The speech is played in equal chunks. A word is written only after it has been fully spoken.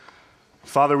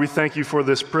Father, we thank you for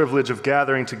this privilege of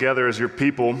gathering together as your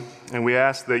people, and we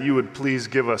ask that you would please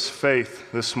give us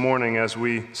faith this morning as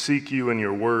we seek you in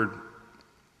your word.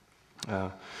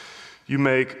 You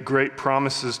make great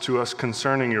promises to us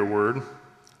concerning your word,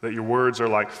 that your words are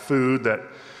like food that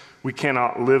we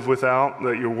cannot live without,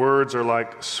 that your words are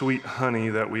like sweet honey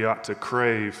that we ought to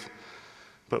crave.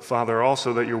 But Father,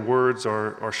 also that your words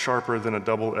are sharper than a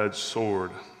double-edged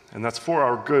sword. And that's for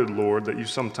our good, Lord, that you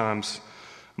sometimes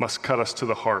must cut us to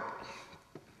the heart.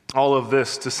 All of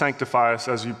this to sanctify us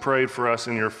as you prayed for us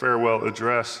in your farewell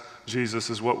address,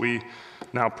 Jesus, is what we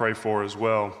now pray for as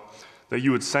well. That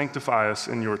you would sanctify us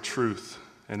in your truth,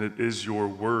 and it is your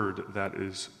word that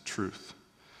is truth.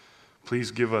 Please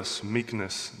give us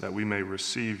meekness that we may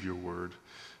receive your word,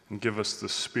 and give us the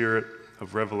spirit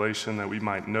of revelation that we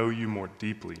might know you more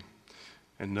deeply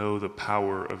and know the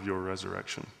power of your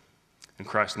resurrection. In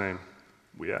Christ's name,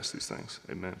 we ask these things.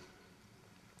 Amen.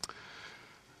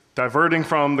 Diverting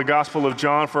from the Gospel of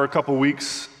John for a couple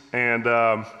weeks, and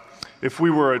if we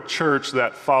were a church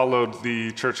that followed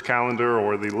the church calendar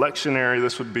or the lectionary,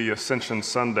 this would be Ascension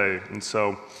Sunday. And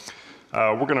so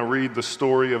we're going to read the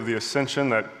story of the Ascension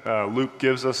that Luke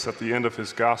gives us at the end of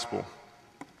his Gospel.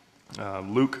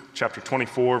 Luke chapter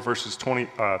 24, verses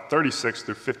 36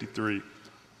 through 53.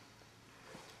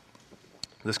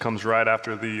 This comes right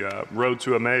after the Road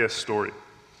to Emmaus story.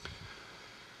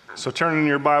 So turn in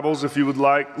your Bibles, if you would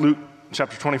like, Luke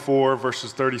chapter 24,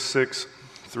 verses 36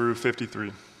 through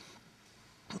 53.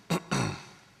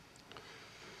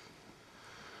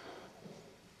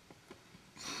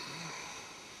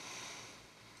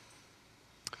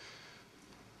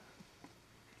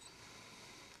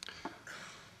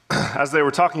 As they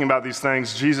were talking about these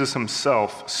things, Jesus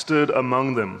himself stood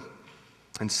among them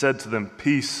and said to them,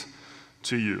 "Peace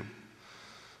to you."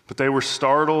 But they were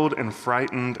startled and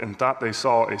frightened and thought they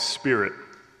saw a spirit.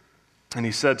 And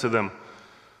he said to them,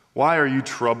 "Why are you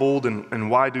troubled,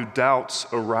 and why do doubts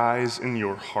arise in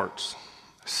your hearts?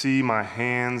 See my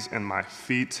hands and my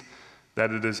feet,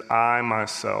 that it is I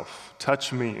myself.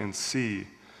 Touch me and see.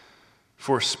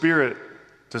 For a spirit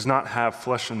does not have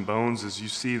flesh and bones as you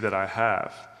see that I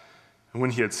have." And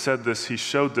when he had said this, he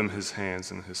showed them his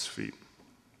hands and his feet.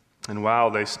 And while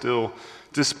they still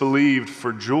disbelieved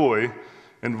for joy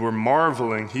and were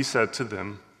marveling, he said to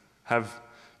them, "Have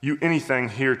you anything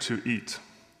here to eat?"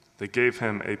 They gave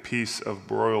him a piece of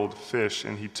broiled fish,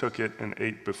 and he took it and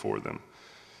ate before them.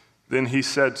 Then he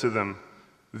said to them,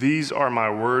 "These are my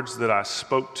words that I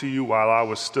spoke to you while I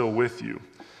was still with you,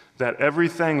 that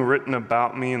everything written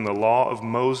about me in the law of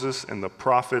Moses and the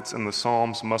prophets and the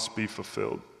Psalms must be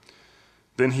fulfilled."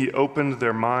 Then he opened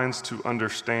their minds to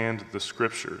understand the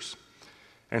scriptures.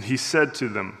 And he said to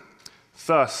them,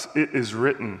 "Thus it is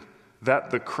written that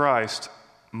the Christ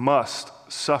must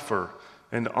suffer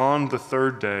and on the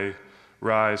third day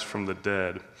rise from the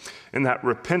dead, and that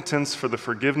repentance for the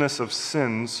forgiveness of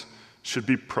sins should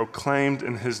be proclaimed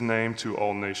in his name to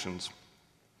all nations,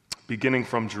 beginning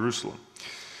from Jerusalem.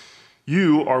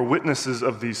 You are witnesses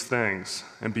of these things,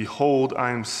 and behold,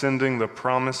 I am sending the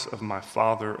promise of my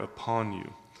Father upon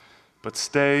you. But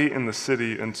stay in the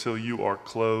city until you are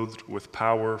clothed with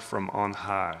power from on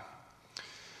high."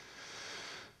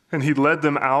 And he led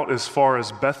them out as far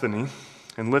as Bethany,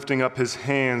 and lifting up his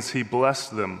hands, he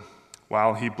blessed them.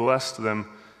 While he blessed them,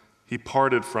 he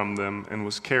parted from them and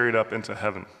was carried up into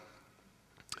heaven.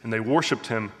 And they worshiped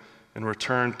him and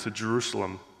returned to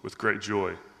Jerusalem with great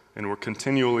joy, and were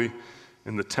continually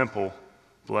in the temple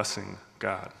blessing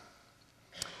God.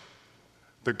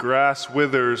 The grass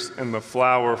withers and the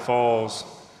flower falls.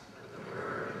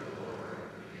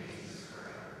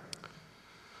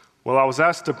 Well, I was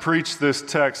asked to preach this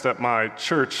text at my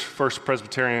church, First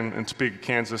Presbyterian in Topeka,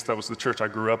 Kansas. That was the church I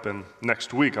grew up in.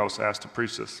 Next week, I was asked to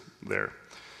preach this there.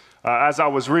 As I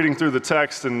was reading through the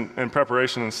text in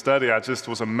preparation and study, I just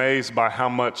was amazed by how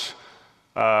much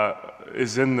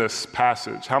is in this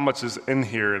passage, how much is in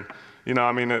here. And, you know,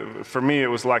 I mean, for me, it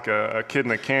was like a kid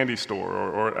in a candy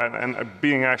store and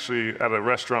being actually at a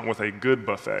restaurant with a good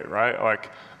buffet, right?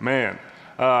 Like, man,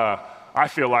 I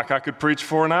feel like I could preach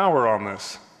for an hour on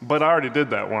this. But I already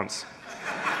did that once.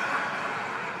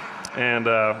 And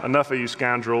enough of you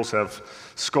scoundrels have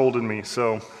scolded me,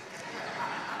 so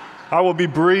I will be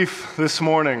brief this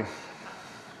morning.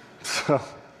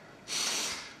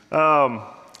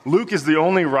 Luke is the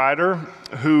only writer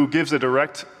who gives a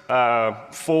direct,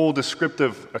 full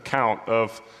descriptive account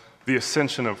of the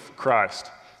ascension of Christ.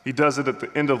 He does it at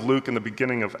the end of Luke and the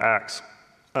beginning of Acts.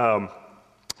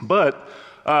 But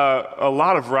a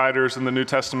lot of writers in the New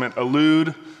Testament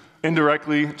allude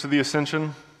indirectly to the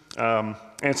ascension.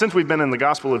 And since we've been in the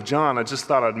Gospel of John, I just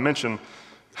thought I'd mention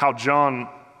how John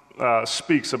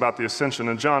speaks about the ascension.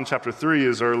 In John chapter 3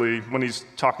 is early, when he's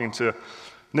talking to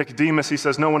Nicodemus, he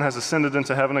says, "No one has ascended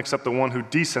into heaven except the one who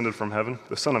descended from heaven,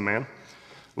 the Son of Man."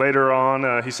 Later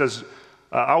on, he says,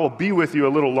 "I will be with you a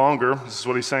little longer." This is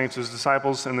what he's saying to his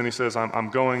disciples. And then he says, I'm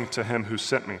going to him who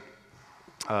sent me.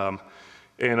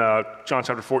 In John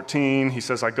chapter 14, he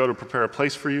says, "I go to prepare a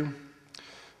place for you."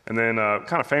 And then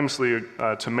kind of famously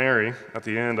to Mary at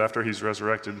the end, after he's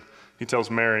resurrected, he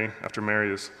tells Mary, after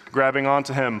Mary is grabbing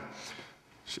onto him,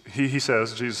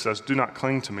 Jesus says, "Do not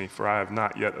cling to me, for I have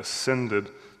not yet ascended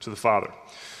to the Father.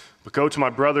 But go to my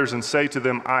brothers and say to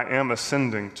them, I am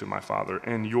ascending to my Father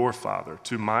and your Father,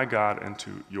 to my God and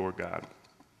to your God."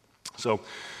 So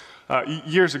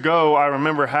years ago, I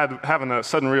remember having a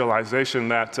sudden realization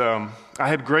that I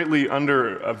had greatly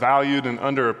undervalued and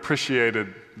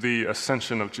underappreciated the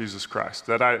ascension of Jesus Christ.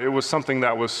 That it was something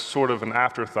that was sort of an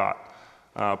afterthought.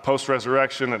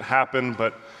 Post-resurrection, it happened,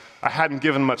 but I hadn't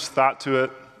given much thought to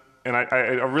it, and I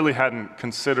really hadn't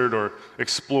considered or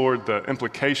explored the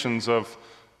implications of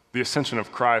the ascension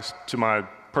of Christ to my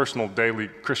personal daily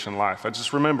Christian life. I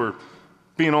just remember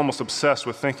being almost obsessed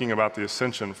with thinking about the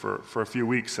ascension for a few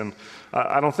weeks, and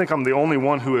I don't think I'm the only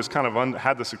one who has kind of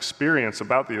had this experience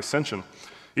about the ascension,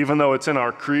 even though it's in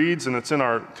our creeds and it's in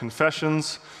our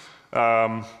confessions,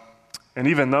 and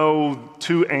even though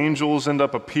two angels end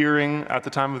up appearing at the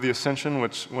time of the ascension,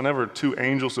 which whenever two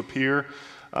angels appear,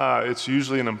 it's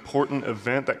usually an important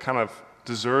event that kind of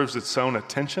deserves its own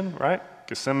attention, right?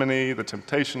 Gethsemane, the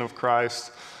temptation of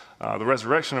Christ, the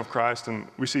resurrection of Christ, and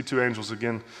we see two angels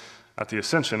again at the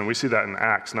ascension, and we see that in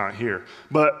Acts, not here.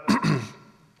 But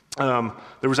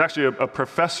there was actually a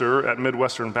professor at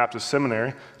Midwestern Baptist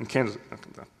Seminary in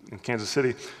Kansas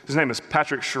City. His name is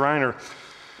Patrick Schreiner,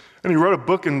 and he wrote a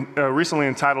book recently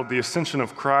entitled "The Ascension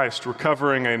of Christ,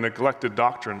 Recovering a Neglected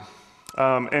Doctrine."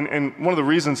 And one of the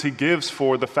reasons he gives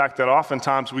for the fact that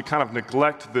oftentimes we kind of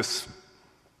neglect this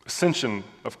ascension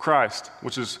of Christ,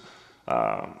 which is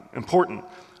important,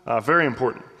 very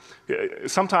important.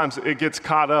 Sometimes it gets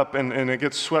caught up and it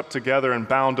gets swept together and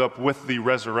bound up with the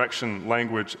resurrection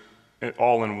language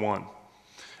all in one.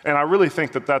 And I really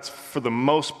think that that's, for the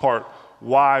most part,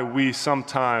 why we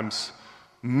sometimes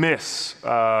miss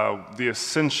the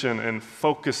ascension and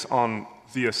focus on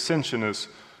the ascension as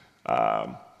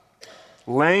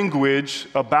language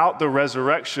about the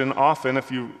resurrection. Often,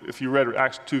 if you read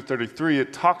Acts 2:33,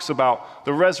 it talks about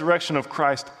the resurrection of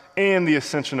Christ and the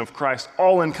ascension of Christ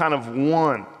all in kind of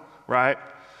one, right?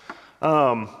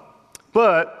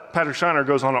 But Patrick Schreiner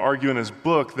goes on to argue in his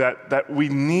book that we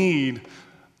need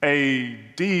a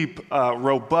deep,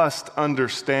 robust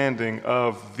understanding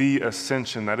of the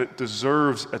ascension, that it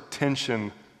deserves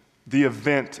attention. The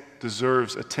event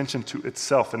deserves attention to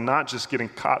itself and not just getting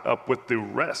caught up with the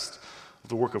rest of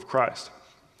the work of Christ.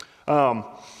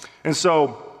 And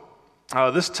so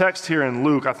this text here in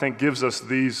Luke, I think, gives us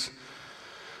these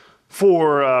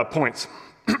 4 points.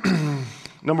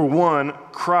 Number 1,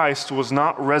 Christ was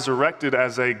not resurrected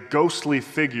as a ghostly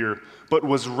figure, but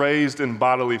was raised in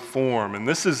bodily form. And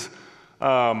this is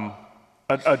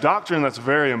a doctrine that's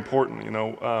very important, you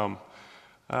know.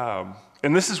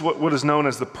 And this is what is known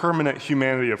as the permanent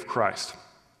humanity of Christ.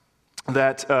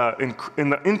 That in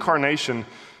the incarnation,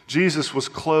 Jesus was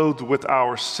clothed with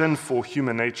our sinful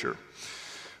human nature.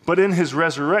 But in his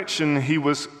resurrection, he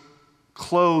was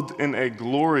clothed in a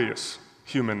glorious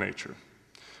human nature,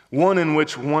 one in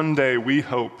which one day we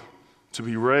hope to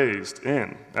be raised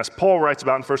in. As Paul writes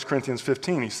about in 1 Corinthians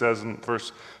 15, he says in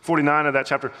verse 49 of that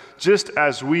chapter, "Just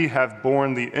as we have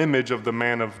borne the image of the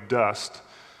man of dust,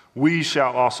 we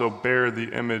shall also bear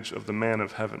the image of the man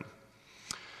of heaven."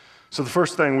 So the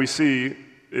first thing we see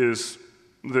is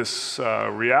this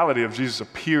reality of Jesus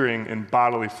appearing in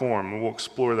bodily form, and we'll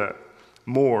explore that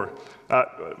more.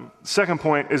 Second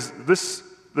point is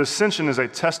the ascension is a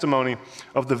testimony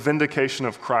of the vindication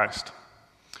of Christ.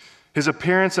 His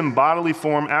appearance in bodily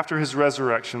form after his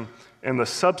resurrection and the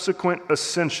subsequent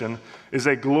ascension is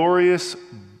a glorious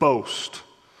boast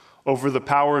over the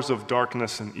powers of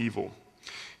darkness and evil.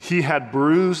 He had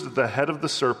bruised the head of the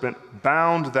serpent,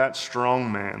 bound that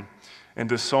strong man, and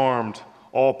disarmed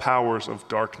all powers of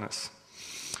darkness.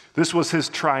 This was his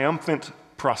triumphant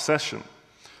procession.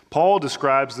 Paul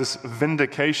describes this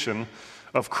vindication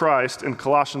of Christ in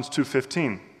Colossians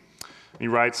 2:15. He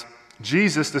writes,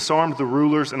 "Jesus disarmed the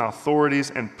rulers and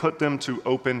authorities and put them to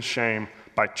open shame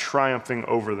by triumphing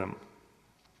over them."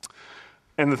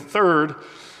 And the third,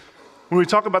 when we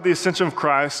talk about the ascension of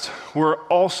Christ, we're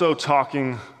also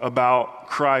talking about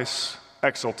Christ's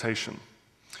exaltation.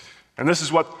 And this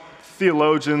is what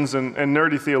theologians and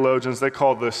nerdy theologians, they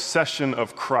call the session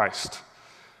of Christ,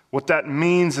 What that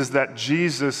means is that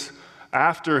Jesus,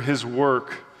 after his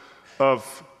work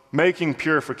of making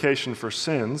purification for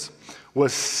sins,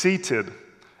 was seated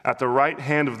at the right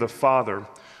hand of the Father,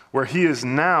 where he is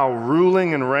now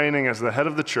ruling and reigning as the head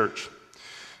of the church.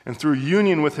 And through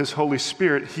union with his Holy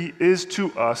Spirit, he is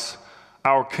to us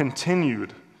our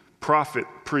continued prophet,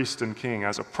 priest, and king.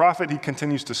 As a prophet, he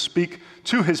continues to speak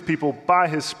to his people by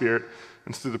his Spirit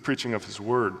and through the preaching of his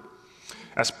word.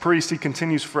 As priest, he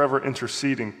continues forever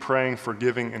interceding, praying,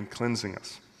 forgiving, and cleansing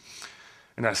us.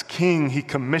 And as king, he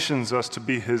commissions us to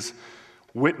be his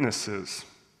witnesses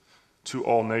to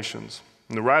all nations.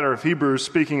 And the writer of Hebrews,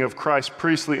 speaking of Christ's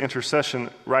priestly intercession,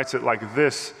 writes it like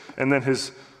this, and then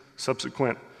his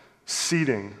subsequent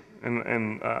seating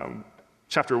in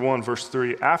chapter 1, verse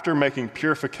 3. After making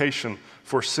purification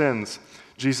for sins,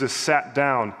 Jesus sat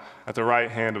down at the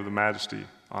right hand of the Majesty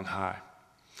on high.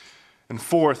 And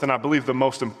fourth, and I believe the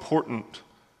most important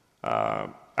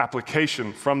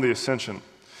application from the ascension,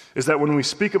 is that when we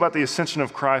speak about the ascension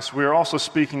of Christ, we are also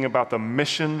speaking about the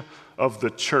mission of the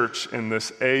church in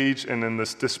this age and in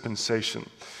this dispensation,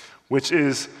 which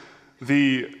is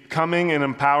the coming and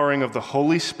empowering of the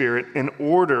Holy Spirit in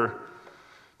order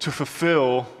to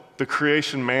fulfill the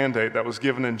creation mandate that was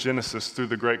given in Genesis through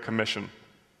the Great Commission,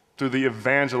 through the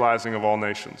evangelizing of all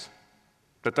nations.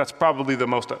 That's probably the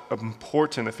most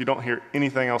important, if you don't hear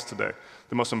anything else today,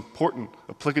 the most important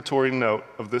obligatory note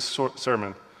of this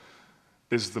sermon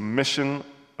is the mission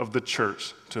of the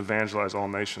church to evangelize all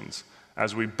nations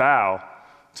as we bow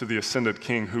to the ascended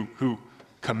King who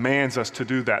commands us to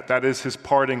do that. That is his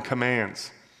parting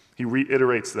commands. He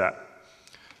reiterates that.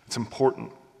 It's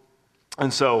important.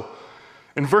 And so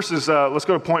in verses, let's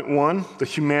go to point 1, the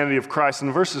humanity of Christ.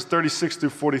 In verses 36 through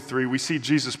 43, we see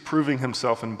Jesus proving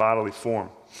himself in bodily form.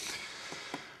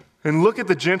 And look at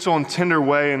the gentle and tender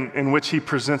way in which he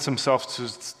presents himself to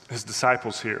his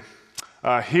disciples here.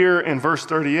 Here in verse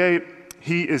 38,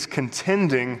 he is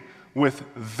contending with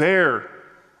their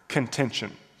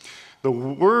contention. The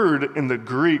word in the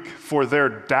Greek for their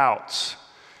doubts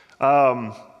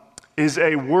is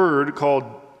a word called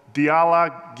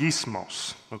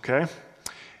dialogismos, okay?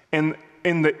 And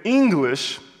in the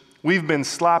English, we've been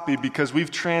sloppy because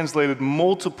we've translated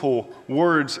multiple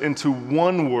words into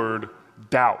one word,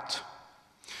 doubt.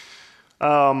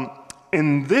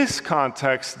 In this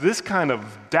context, this kind of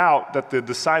doubt that the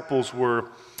disciples were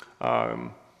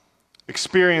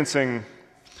experiencing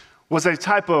was a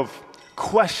type of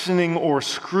questioning or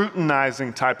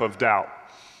scrutinizing type of doubt,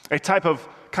 a type of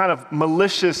kind of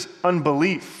malicious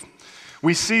unbelief.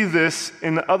 We see this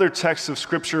in other texts of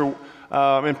Scripture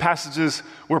in passages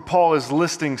where Paul is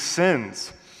listing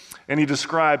sins and he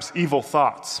describes evil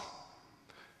thoughts.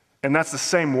 And that's the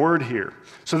same word here.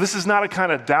 So this is not a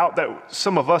kind of doubt that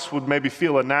some of us would maybe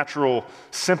feel a natural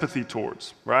sympathy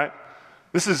towards, right?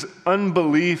 This is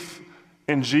unbelief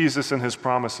in Jesus and his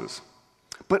promises.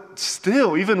 But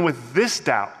still, even with this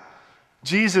doubt,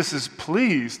 Jesus is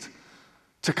pleased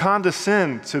to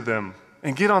condescend to them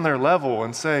and get on their level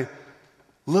and say,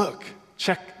 look,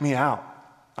 check me out.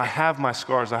 I have my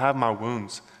scars. I have my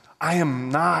wounds. I am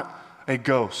not a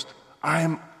ghost. I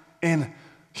am in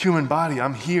human body.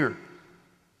 I'm here.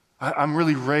 I'm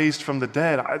really raised from the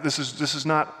dead. This is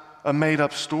not a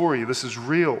made-up story. This is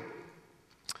real.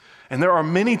 And there are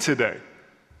many today,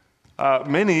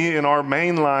 many in our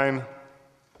mainline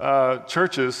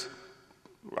churches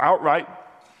outright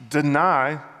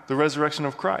deny the resurrection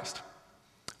of Christ.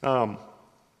 And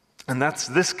that's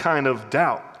this kind of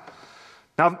doubt.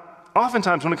 Now,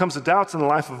 oftentimes when it comes to doubts in the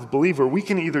life of a believer, we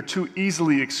can either too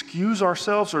easily excuse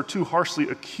ourselves or too harshly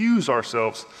accuse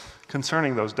ourselves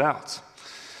concerning those doubts.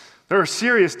 There are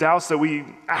serious doubts that we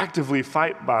actively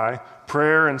fight by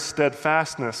prayer and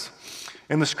steadfastness,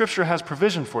 and the Scripture has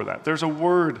provision for that. There's a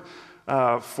word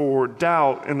for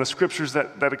doubt in the Scriptures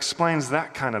that explains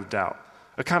that kind of doubt,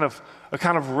 a kind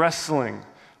of wrestling.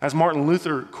 As Martin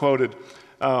Luther quoted,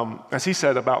 as he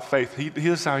said about faith,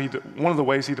 here's how one of the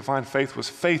ways he defined faith was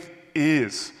faith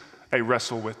is a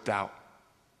wrestle with doubt.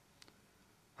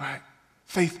 Right?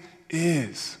 Faith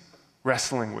is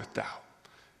wrestling with doubt.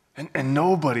 And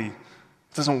nobody,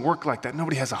 it doesn't work like that.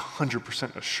 Nobody has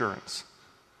 100% assurance.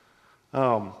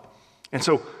 And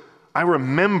so I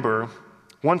remember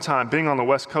one time being on the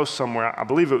West Coast somewhere, I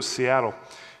believe it was Seattle,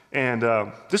 and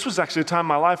this was actually a time in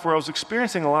my life where I was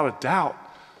experiencing a lot of doubt.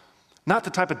 Not the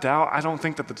type of doubt I don't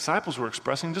think that the disciples were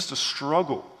expressing, just a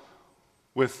struggle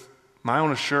with my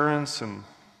own assurance and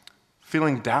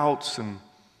feeling doubts and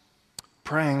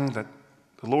praying that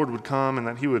the Lord would come and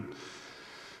that he would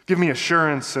give me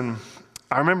assurance. And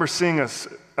I remember seeing a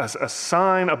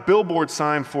sign, a billboard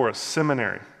sign for a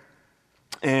seminary.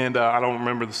 And I don't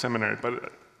remember the seminary,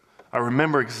 but I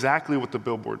remember exactly what the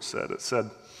billboard said. It said,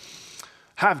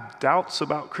 "Have doubts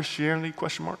about Christianity, ?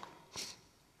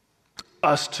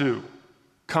 Us too,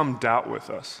 come doubt with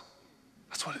us."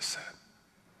 That's what it said.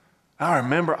 I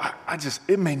remember,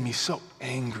 it made me so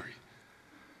angry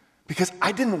because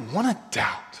I didn't want to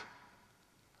doubt.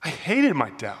 I hated my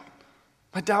doubt.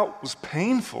 My doubt was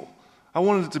painful. I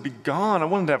wanted it to be gone. I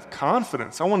wanted to have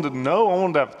confidence. I wanted to know. I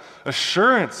wanted to have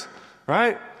assurance,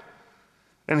 right?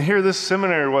 And here this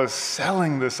seminary was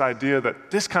selling this idea that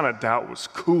this kind of doubt was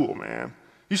cool, man.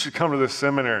 You should come to this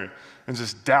seminary and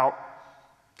just doubt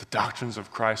the doctrines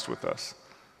of Christ with us.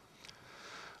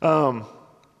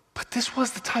 But this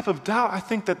was the type of doubt I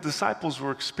think that disciples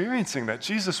were experiencing, that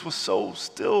Jesus was so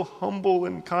still humble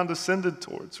and condescended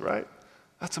towards, right?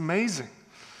 That's amazing.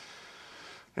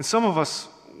 And some of us,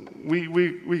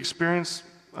 we experience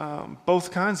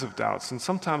both kinds of doubts. And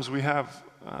sometimes we have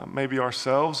maybe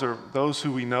ourselves or those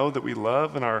who we know that we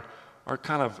love and are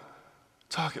kind of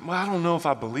talking, well, I don't know if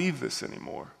I believe this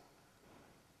anymore.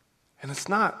 And it's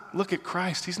not, look at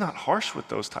Christ. He's not harsh with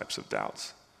those types of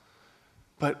doubts.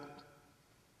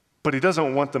 But he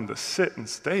doesn't want them to sit and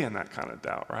stay in that kind of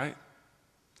doubt, right?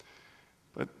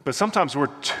 But sometimes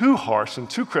we're too harsh and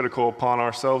too critical upon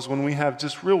ourselves when we have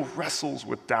just real wrestles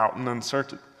with doubt and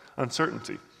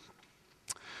uncertainty.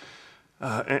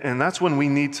 And that's when we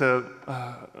need to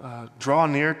draw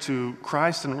near to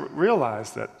Christ and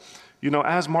realize that,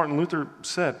 as Martin Luther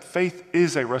said, faith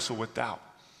is a wrestle with doubt.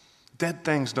 Dead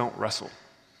things don't wrestle.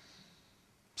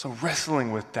 So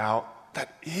wrestling with doubt,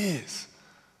 that is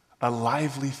a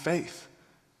lively faith.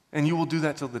 And you will do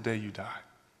that till the day you die.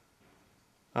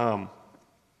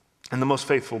 And the most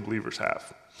faithful believers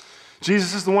have.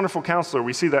 Jesus is the wonderful counselor.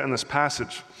 We see that in this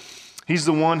passage. He's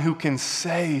the one who can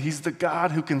say, he's the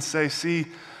God who can say, see,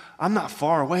 I'm not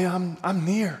far away, I'm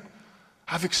near.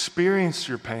 I've experienced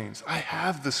your pains. I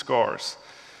have the scars.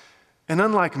 And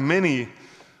unlike many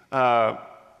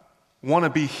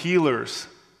wannabe healers,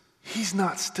 he's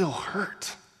not still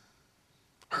hurt.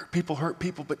 Hurt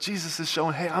people, but Jesus is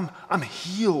showing, hey, I'm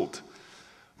healed,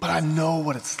 but I know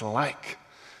what it's like.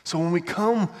 So when we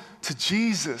come to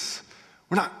Jesus,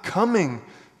 we're not coming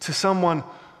to someone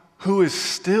who is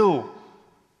still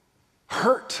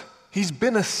hurt. He's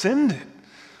been ascended,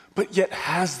 but yet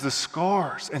has the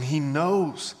scars, and he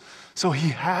knows. So he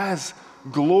has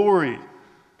glory,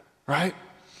 right?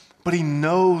 But he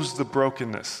knows the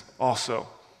brokenness also,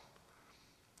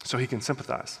 so he can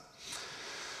sympathize.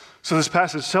 So this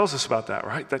passage tells us about that,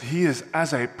 right? That he is,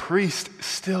 as a priest,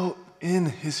 still in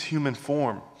his human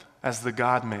form as the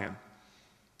God-man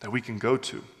that we can go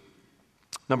to.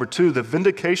 Number two, the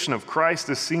vindication of Christ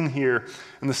is seen here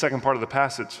in the second part of the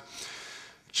passage.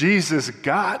 Jesus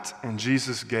got and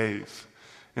Jesus gave.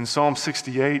 In Psalm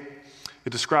 68, it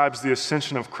describes the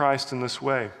ascension of Christ in this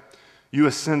way. You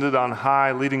ascended on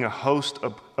high, leading a host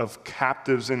of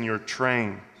captives in your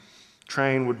train.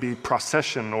 Train would be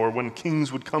procession, or when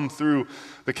kings would come through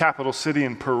the capital city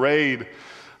and parade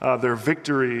their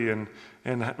victory and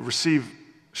receive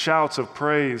shouts of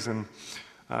praise. And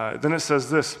then it says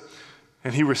this,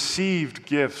 and he received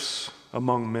gifts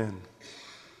among men.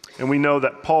 And we know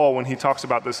that Paul, when he talks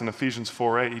about this in Ephesians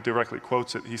 4:8, he directly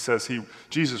quotes it. He says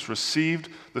Jesus received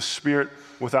the Spirit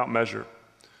without measure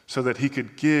so that he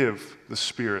could give the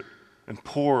Spirit and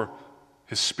pour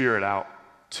his Spirit out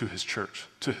to his church,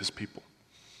 to his people.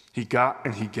 He got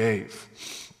and he gave.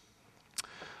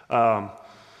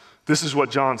 This is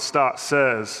what John Stott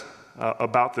says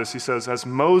about this. He says, as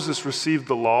Moses received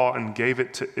the law and gave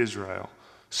it to Israel,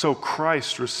 so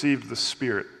Christ received the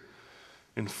Spirit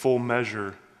in full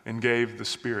measure and gave the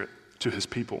Spirit to his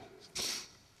people.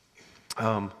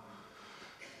 Point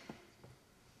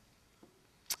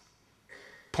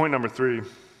number 3.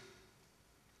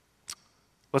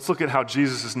 Let's look at how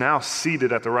Jesus is now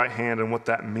seated at the right hand and what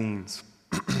that means.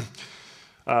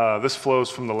 This flows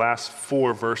from the last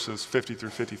 4 verses, 50 through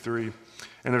 53.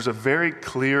 And there's a very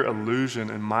clear allusion,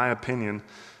 in my opinion,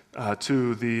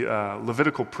 to the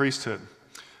Levitical priesthood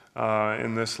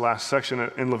in this last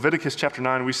section. In Leviticus chapter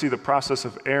 9, we see the process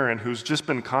of Aaron, who's just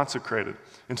been consecrated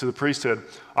into the priesthood,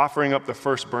 offering up the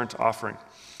first burnt offering.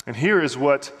 And here is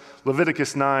what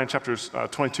Leviticus 9, chapters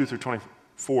 22 through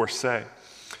 24 say.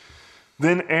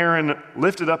 Then Aaron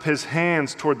lifted up his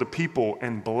hands toward the people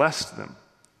and blessed them.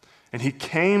 And he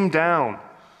came down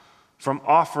from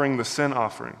offering the sin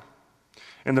offering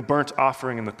and the burnt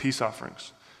offering and the peace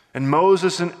offerings. And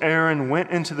Moses and Aaron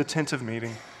went into the tent of meeting.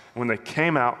 And when they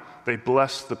came out, they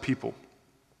blessed the people.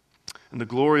 And the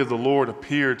glory of the Lord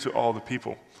appeared to all the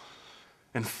people.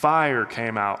 And fire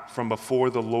came out from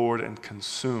before the Lord and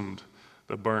consumed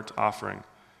the burnt offering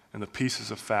and the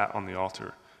pieces of fat on the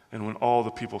altar. And when all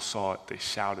the people saw it, they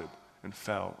shouted and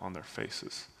fell on their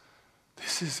faces.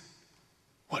 This is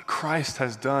what Christ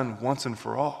has done once and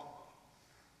for all.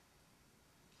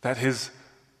 That his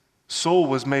soul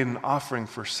was made an offering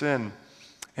for sin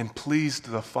and pleased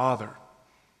the Father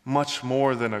much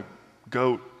more than a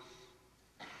goat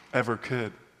ever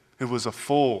could. It was a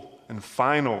full and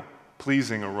final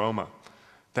pleasing aroma.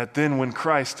 That then when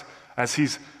Christ, as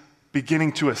he's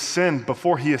beginning to ascend,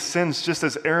 before he ascends, just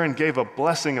as Aaron gave a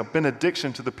blessing, a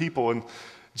benediction to the people, and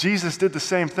Jesus did the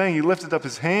same thing. He lifted up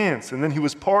his hands, and then he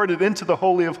was parted into the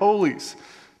Holy of Holies,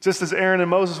 just as Aaron and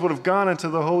Moses would have gone into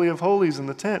the Holy of Holies in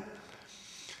the tent.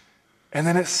 And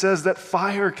then it says that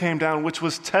fire came down, which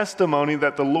was testimony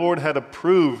that the Lord had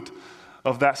approved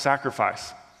of that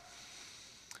sacrifice.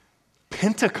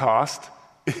 Pentecost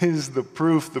is the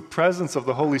proof, the presence of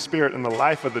the Holy Spirit in the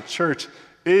life of the church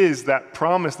is that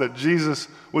promise that Jesus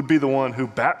would be the one who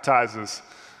baptizes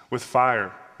with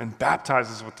fire and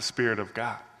baptizes with the Spirit of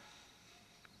God.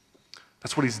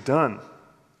 That's what he's done,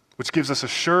 which gives us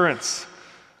assurance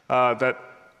that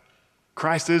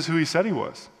Christ is who he said he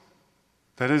was,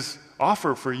 that his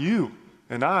offer for you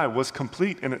and I was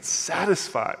complete and it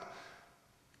satisfied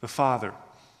the Father.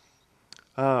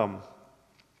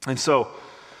 And so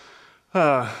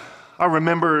I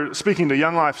remember speaking to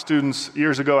Young Life students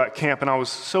years ago at camp, and I was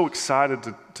so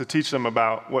excited to teach them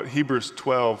about what Hebrews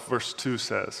 12 verse 2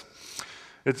 says.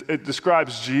 It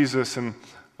describes Jesus and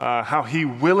how he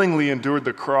willingly endured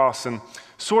the cross, and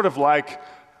sort of like,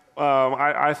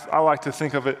 I like to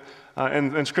think of it,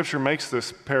 and Scripture makes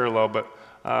this parallel, but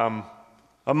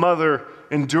a mother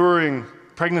enduring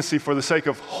pregnancy for the sake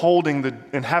of holding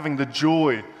and having the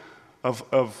joy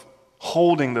of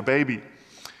holding the baby.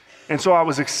 And so I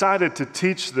was excited to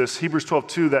teach this, Hebrews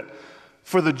 12:2, that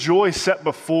for the joy set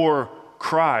before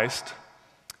Christ,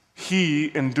 he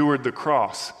endured the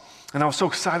cross. And I was so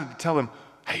excited to tell them,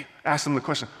 ask them the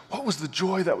question, what was the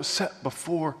joy that was set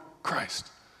before Christ?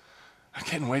 I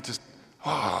can't wait to,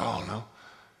 I don't know.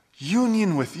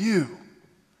 Union with you.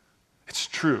 It's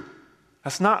true.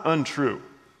 That's not untrue.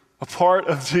 A part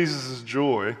of Jesus'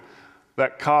 joy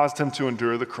that caused him to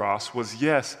endure the cross was,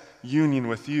 yes, union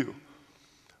with you.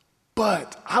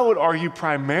 But I would argue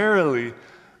primarily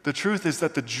the truth is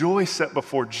that the joy set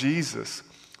before Jesus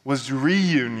was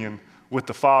reunion with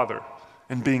the Father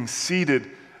and being seated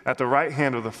at the right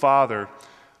hand of the Father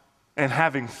and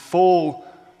having full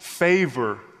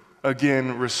favor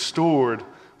again restored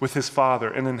with his Father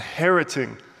and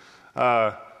inheriting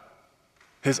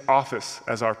his office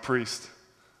as our priest,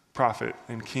 prophet,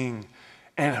 and king.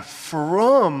 And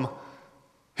from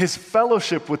his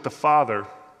fellowship with the Father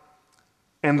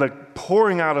and the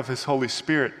pouring out of his Holy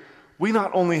Spirit, we not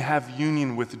only have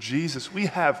union with Jesus, we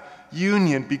have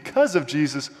union because of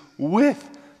Jesus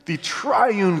with the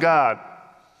triune God.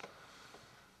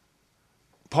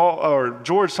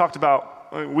 George talked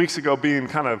about weeks ago being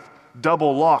kind of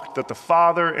double locked, that the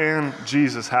Father and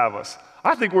Jesus have us.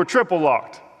 I think we're triple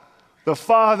locked. The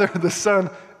Father, the Son,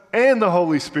 and the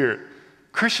Holy Spirit.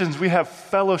 Christians, we have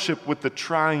fellowship with the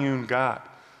triune God.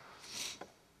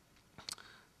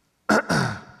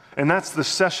 And that's the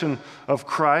session of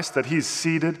Christ, that he's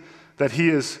seated, that he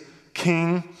is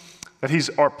king, that he's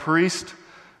our priest,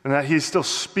 and that he's still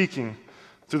speaking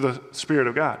through the Spirit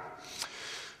of God.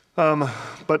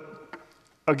 But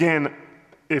again,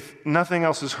 if nothing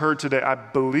else is heard today, I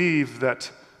believe that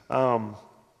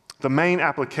the main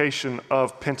application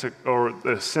of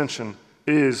the ascension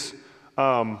is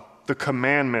the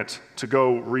commandment to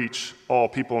go reach all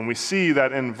people. And we see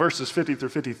that in verses 50 through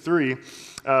 53,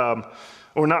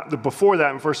 before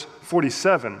that in verse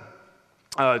 47,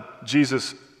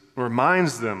 Jesus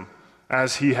reminds them,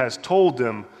 as he has told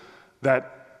them,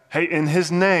 that, hey, in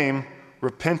his name,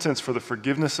 repentance for the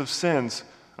forgiveness of sins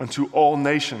unto all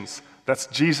nations. That's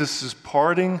Jesus'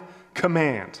 parting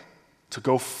command to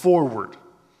go forward.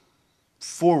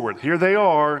 Forward. Here they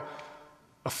are,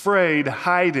 afraid,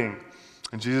 hiding.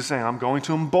 And Jesus is saying, I'm going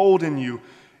to embolden you,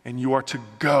 and you are to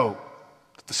go.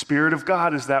 The Spirit of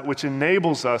God is that which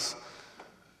enables us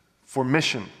for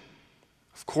mission.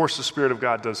 Of course, the Spirit of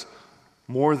God does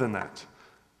more than that.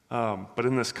 But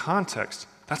in this context,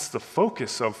 that's the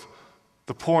focus of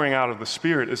the pouring out of the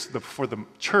Spirit, is for the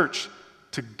church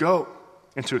to go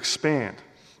and to expand.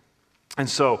 And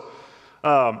so,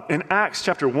 in Acts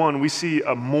chapter 1, we see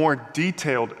a more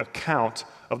detailed account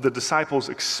of the disciples'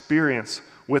 experience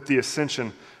with the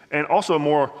ascension, and also a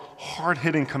more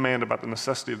hard-hitting command about the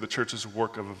necessity of the church's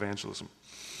work of evangelism.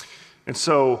 And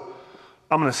so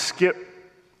I'm going to skip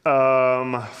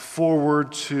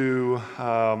forward to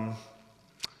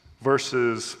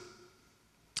verses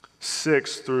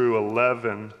 6 through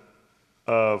 11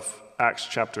 of Acts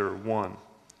chapter 1.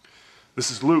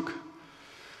 This is Luke.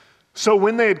 So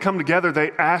when they had come together, they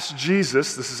asked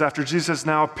Jesus, this is after Jesus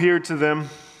now appeared to them,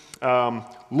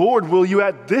 Lord, will you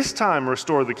at this time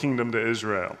restore the kingdom to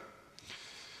Israel?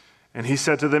 And he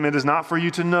said to them, it is not for you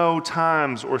to know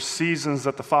times or seasons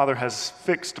that the Father has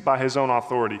fixed by his own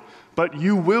authority, but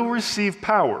you will receive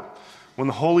power when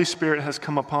the Holy Spirit has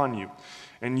come upon you.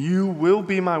 And you will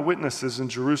be my witnesses in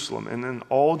Jerusalem and in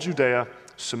all Judea,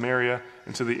 Samaria,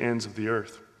 and to the ends of the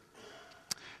earth.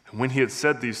 And when he had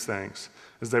said these things,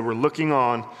 as they were looking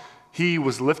on, he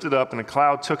was lifted up, and a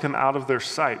cloud took him out of their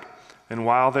sight. And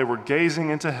while they were gazing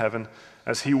into heaven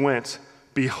as he went,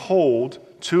 behold,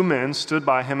 2 men stood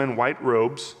by him in white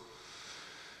robes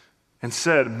and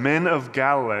said, Men of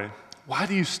Galilee, why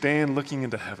do you stand looking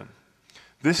into heaven?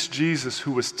 This Jesus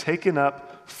who was taken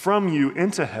up from you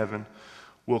into heaven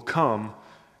will come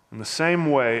in the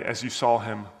same way as you saw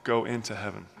him go into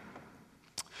heaven.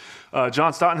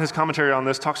 John Stott, in his commentary on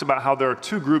this, talks about how there are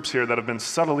 2 groups here that have been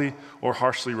subtly or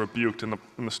harshly rebuked in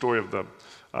the story of the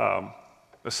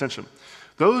ascension.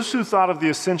 Those who thought of the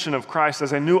ascension of Christ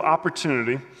as a new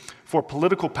opportunity for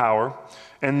political power,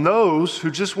 and those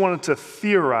who just wanted to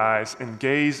theorize and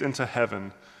gaze into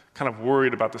heaven, kind of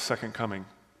worried about the second coming,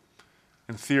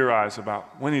 and theorize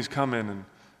about when he's coming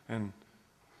and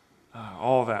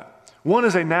all that. One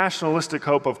is a nationalistic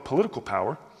hope of political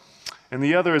power, and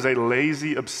the other is a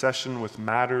lazy obsession with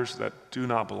matters that do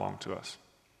not belong to us.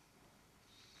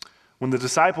 When the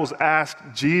disciples asked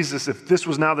Jesus if this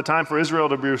was now the time for Israel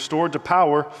to be restored to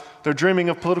power, they're dreaming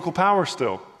of political power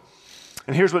still.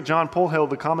 And here's what John Polhill,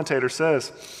 the commentator,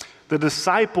 says. The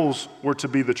disciples were to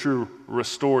be the true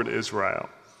restored Israel,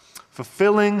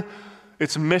 fulfilling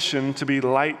its mission to be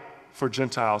light for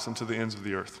Gentiles and to the ends of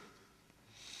the earth.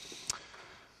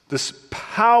 This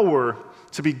power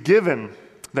to be given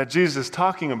that Jesus is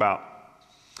talking about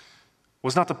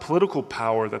was not the political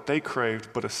power that they craved,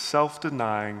 but a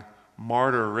self-denying,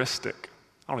 martyristic,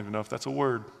 I don't even know if that's a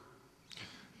word,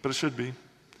 but it should be,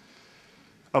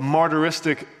 a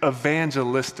martyristic,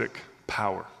 evangelistic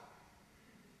power.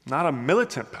 Not a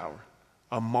militant power,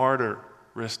 a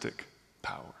martyristic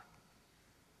power.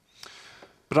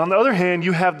 But on the other hand,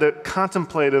 you have the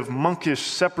contemplative, monkish,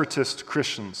 separatist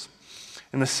Christians.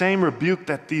 And the same rebuke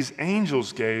that these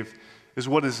angels gave is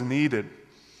what is needed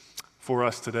for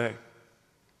us today.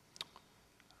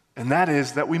 And that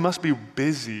is that we must be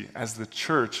busy as the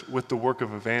church with the work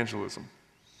of evangelism.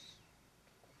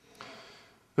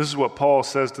 This is what Paul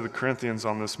says to the Corinthians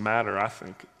on this matter, I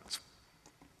think. It's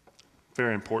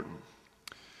very important.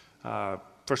 1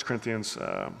 Corinthians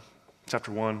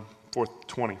chapter 1,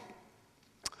 20.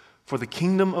 For the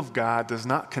kingdom of God does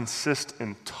not consist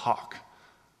in talk,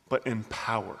 but in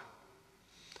power.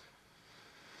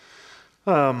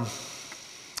 I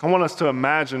want us to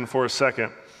imagine for a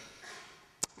second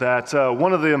that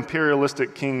one of the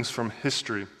imperialistic kings from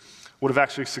history would have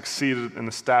actually succeeded in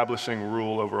establishing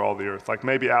rule over all the earth. Like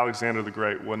maybe Alexander the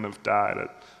Great wouldn't have died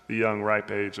at the young,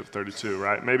 ripe age of 32,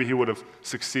 right? Maybe he would have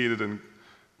succeeded in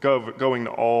going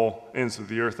to all ends of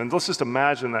the earth. And let's just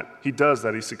imagine that he does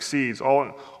that, he succeeds.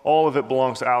 All of it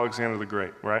belongs to Alexander the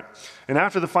Great, right? And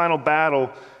after the final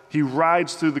battle, he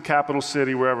rides through the capital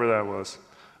city, wherever that was.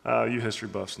 You history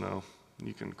buffs know.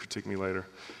 You can critique me later.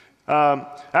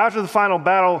 After the final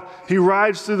battle, he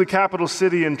rides through the capital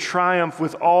city in triumph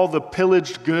with all the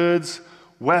pillaged goods,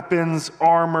 weapons,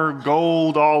 armor,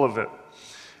 gold, all of it.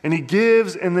 And he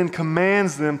gives and then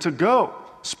commands them to go.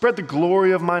 Spread the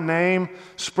glory of my name.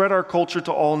 Spread our culture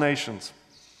to all nations.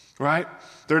 Right?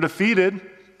 They're defeated.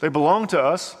 They belong to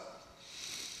us.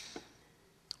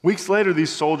 Weeks later,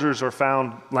 these soldiers are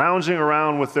found lounging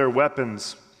around with their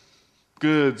weapons,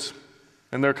 goods,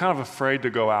 and they're kind of afraid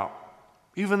to go out.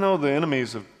 Even though the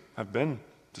enemies have been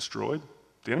destroyed,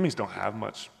 the enemies don't have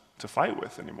much to fight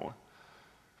with anymore.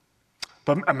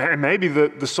 But maybe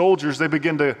the soldiers, they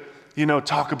begin to,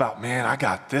 talk about, man, I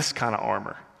got this kind of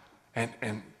armor.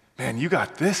 And man, you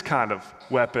got this kind of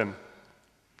weapon.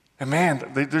 And man,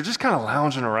 they're just kind of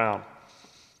lounging around.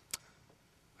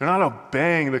 They're not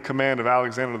obeying the command of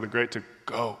Alexander the Great to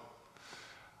go.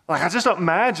 Like, I just don't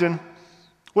imagine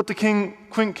what the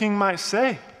king might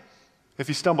say if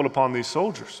he stumbled upon these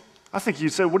soldiers. I think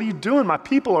he'd say, what are you doing? My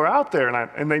people are out there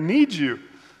and they need you.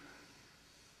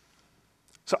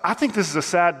 So I think this is a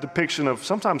sad depiction of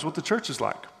sometimes what the church is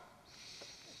like.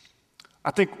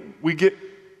 I think we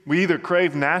either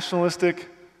crave nationalistic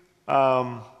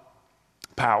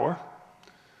power,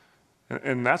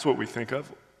 and that's what we think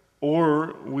of,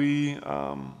 or we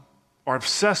are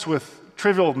obsessed with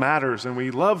trivial matters, and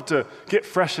we love to get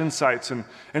fresh insights and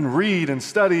read and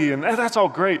study, and that's all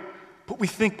great. But we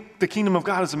think the kingdom of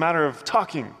God is a matter of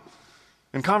talking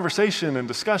and conversation and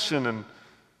discussion, and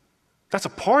that's a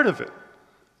part of it,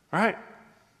 right?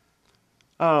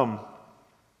 I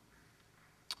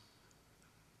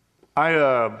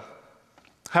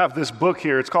have this book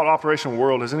here. It's called Operation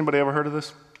World. Has anybody ever heard of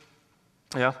this?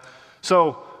 Yeah.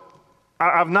 So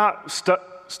I've not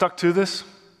stuck to this,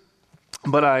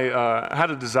 but I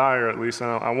had a desire, at least, and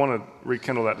I want to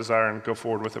rekindle that desire and go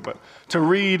forward with it, but to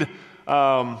read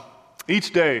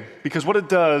each day, because what it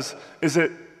does is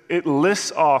it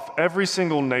lists off every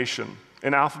single nation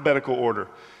in alphabetical order,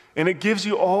 and it gives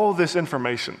you all this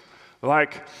information,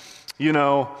 like,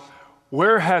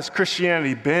 where has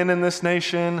Christianity been in this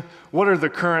nation? What are the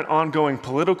current ongoing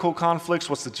political conflicts?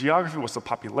 What's the geography? What's the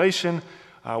population?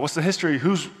 What's the history?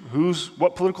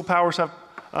 What political powers have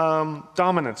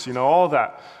dominance? All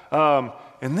that.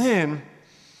 And then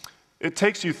it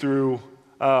takes you through,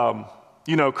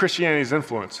 Christianity's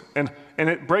influence, and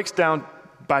it breaks down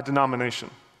by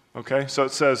denomination. Okay, so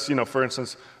it says, for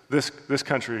instance, this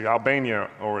country, Albania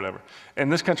or whatever, and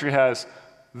this country has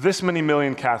this many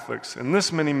million Catholics and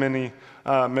this many million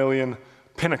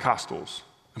Pentecostals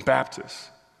and Baptists,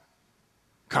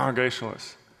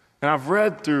 Congregationalists. And I've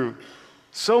read through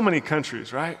so many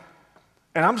countries, right?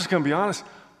 And I'm just going to be honest,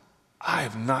 I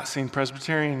have not seen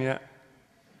Presbyterian yet.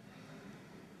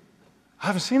 I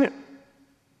haven't seen it.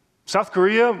 South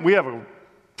Korea,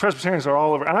 Presbyterians are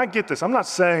all over. And I get this. I'm not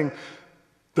saying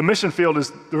the mission field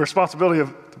is the responsibility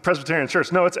of the Presbyterian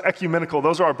Church. No, it's ecumenical.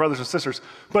 Those are our brothers and sisters.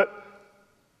 But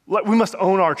we must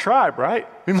own our tribe, right?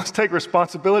 We must take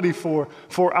responsibility for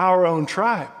our own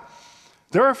tribe.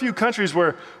 There are a few countries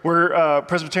where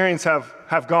Presbyterians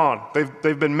have gone.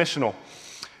 They've been missional.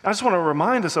 I just want to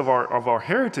remind us of our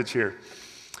heritage here.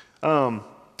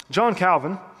 John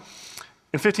Calvin,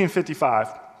 in 1555,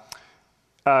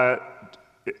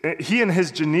 he and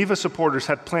his Geneva supporters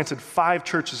had planted 5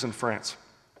 churches in France.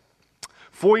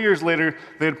 4 years later,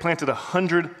 they had planted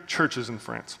 100 churches in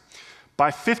France. By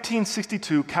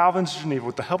 1562, Calvin's Geneva,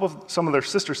 with the help of some of their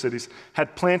sister cities,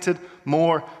 had planted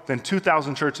more than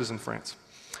 2,000 churches in France.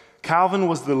 Calvin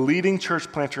was the leading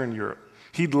church planter in Europe.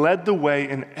 He led the way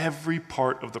in every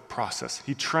part of the process.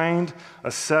 He trained,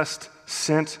 assessed,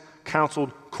 sent,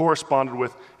 counseled, corresponded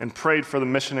with, and prayed for the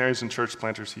missionaries and church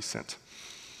planters he sent.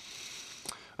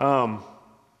 I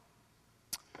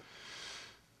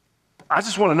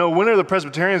just want to know, when are the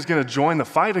Presbyterians going to join the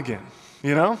fight again?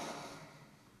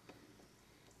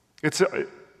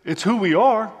 It's who we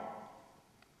are.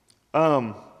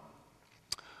 I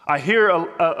hear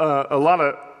a lot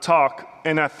of talk,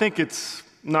 and I think it's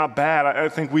not bad. I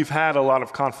think we've had a lot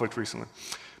of conflict recently.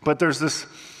 But there's this,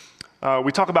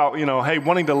 we talk about, hey,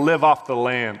 wanting to live off the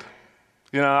land.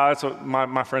 That's what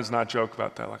my friends and I joke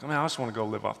about that. Like, I just want to go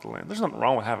live off the land. There's nothing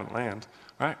wrong with having land,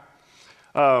 right?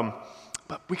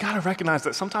 But we got to recognize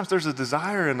that sometimes there's a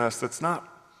desire in us that's not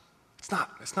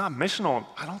missional.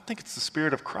 I don't think it's the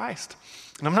Spirit of Christ.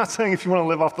 And I'm not saying if you want to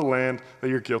live off the land that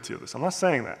you're guilty of this. I'm not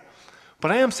saying that.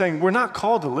 But I am saying we're not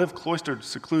called to live cloistered,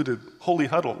 secluded, holy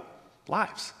huddle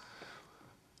lives.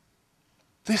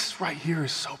 This right here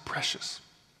is so precious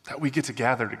that we get to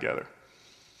gather together.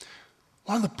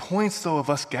 One of the points, though, of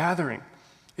us gathering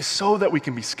is so that we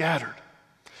can be scattered.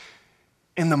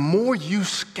 And the more you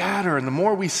scatter and the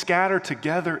more we scatter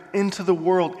together into the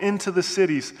world, into the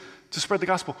cities to spread the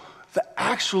gospel,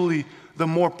 the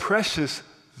more precious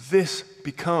this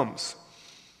becomes.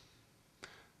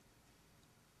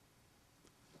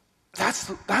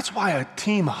 That's why a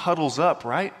team huddles up,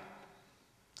 right?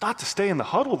 Not to stay in the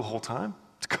huddle the whole time,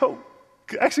 to go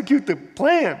execute the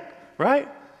plan, right?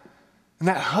 And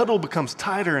that huddle becomes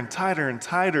tighter and tighter and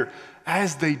tighter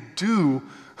as they do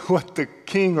what the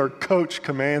king or coach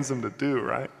commands them to do,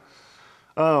 right?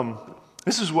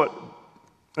 This is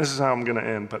how I'm going to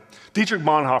end. But Dietrich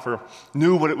Bonhoeffer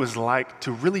knew what it was like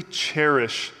to really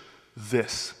cherish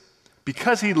this.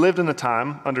 Because he lived in a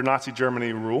time under Nazi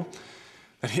Germany rule,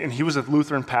 and he was a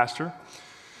Lutheran pastor,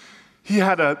 he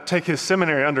had to take his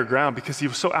seminary underground because he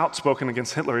was so outspoken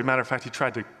against Hitler. As a matter of fact, he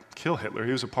tried to kill Hitler.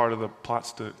 He was a part of the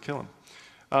plots to kill him.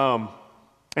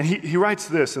 And he writes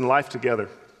this in Life Together.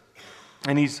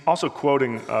 And he's also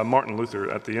quoting Martin Luther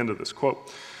at the end of this quote.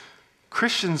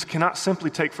 Christians cannot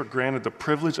simply take for granted the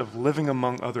privilege of living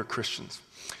among other Christians.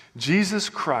 Jesus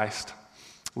Christ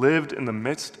lived in the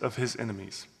midst of his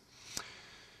enemies.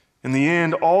 In the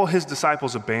end, all his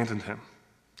disciples abandoned him.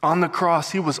 On the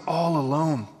cross, he was all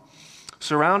alone,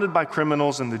 surrounded by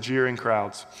criminals and the jeering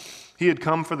crowds. He had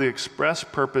come for the express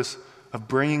purpose of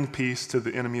bringing peace to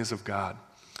the enemies of God.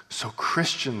 So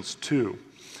Christians, too,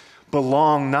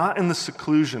 belong not in the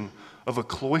seclusion of a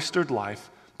cloistered life,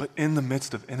 but in the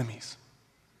midst of enemies.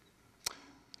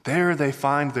 There they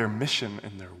find their mission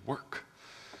and their work.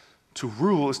 To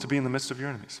rule is to be in the midst of your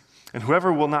enemies. And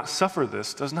whoever will not suffer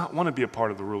this does not want to be a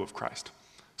part of the rule of Christ.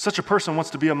 Such a person wants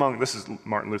to be among, this is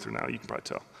Martin Luther now, you can probably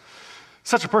tell.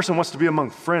 Such a person wants to be among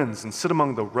friends and sit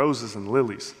among the roses and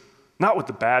lilies, not with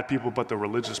the bad people, but the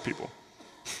religious people.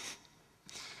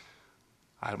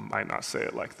 I might not say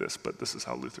it like this, but this is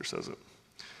how Luther says it.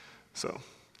 So,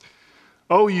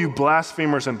 oh, you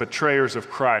blasphemers and betrayers of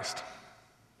Christ.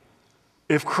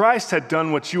 If Christ had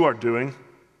done what you are doing,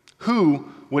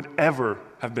 who would ever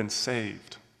have been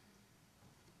saved?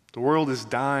 The world is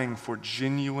dying for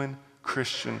genuine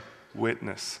Christian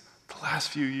witness. The last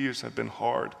few years have been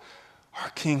hard.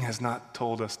 Our King has not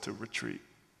told us to retreat.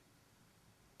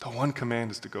 The one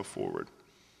command is to go forward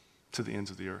to the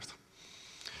ends of the earth.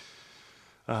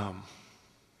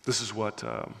 This is what,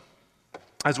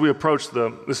 as we approach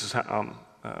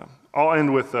I'll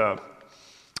end with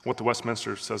what the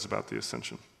Westminster says about the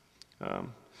ascension.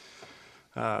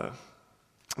 That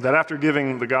after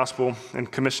giving the gospel and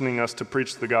commissioning us to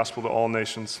preach the gospel to all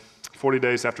nations, 40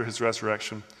 days after his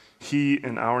resurrection, he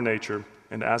in our nature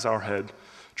and as our head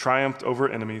triumphed over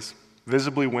enemies,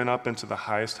 visibly went up into the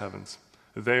highest heavens,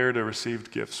 there to receive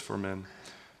gifts for men,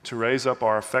 to raise up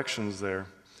our affections there,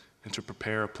 and to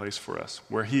prepare a place for us,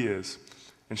 where he is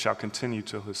and shall continue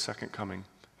till his second coming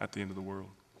at the end of the world.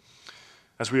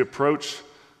 As we approach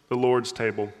the Lord's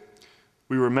table,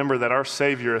 we remember that our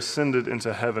Savior ascended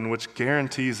into heaven, which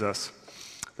guarantees us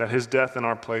that his death in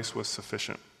our place was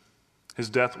sufficient. His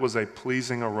death was a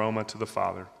pleasing aroma to the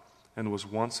Father and was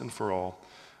once and for all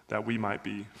that we might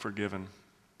be forgiven.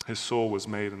 His soul was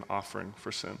made an offering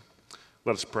for sin.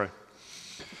 Let us pray.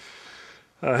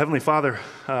 Heavenly Father,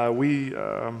 we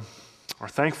are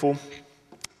thankful,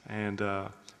 and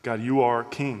God, you are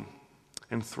King,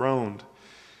 enthroned.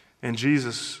 And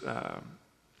Jesus,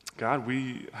 God,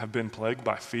 we have been plagued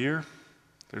by fear.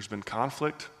 There's been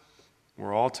conflict.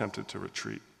 We're all tempted to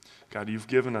retreat. God, you've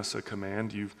given us a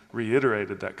command. You've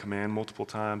reiterated that command multiple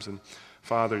times. And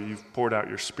Father, you've poured out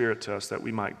your Spirit to us that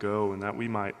we might go and that we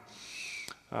might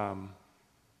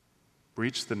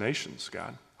reach the nations,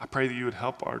 God. I pray that you would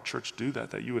help our church do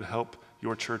that you would help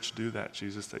your church do that,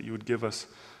 Jesus, that you would give us,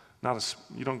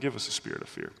 you don't give us a spirit of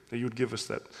fear, that you would give us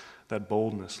that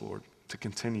boldness, Lord, to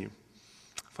continue,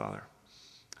 Father.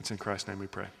 It's in Christ's name we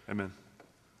pray. Amen.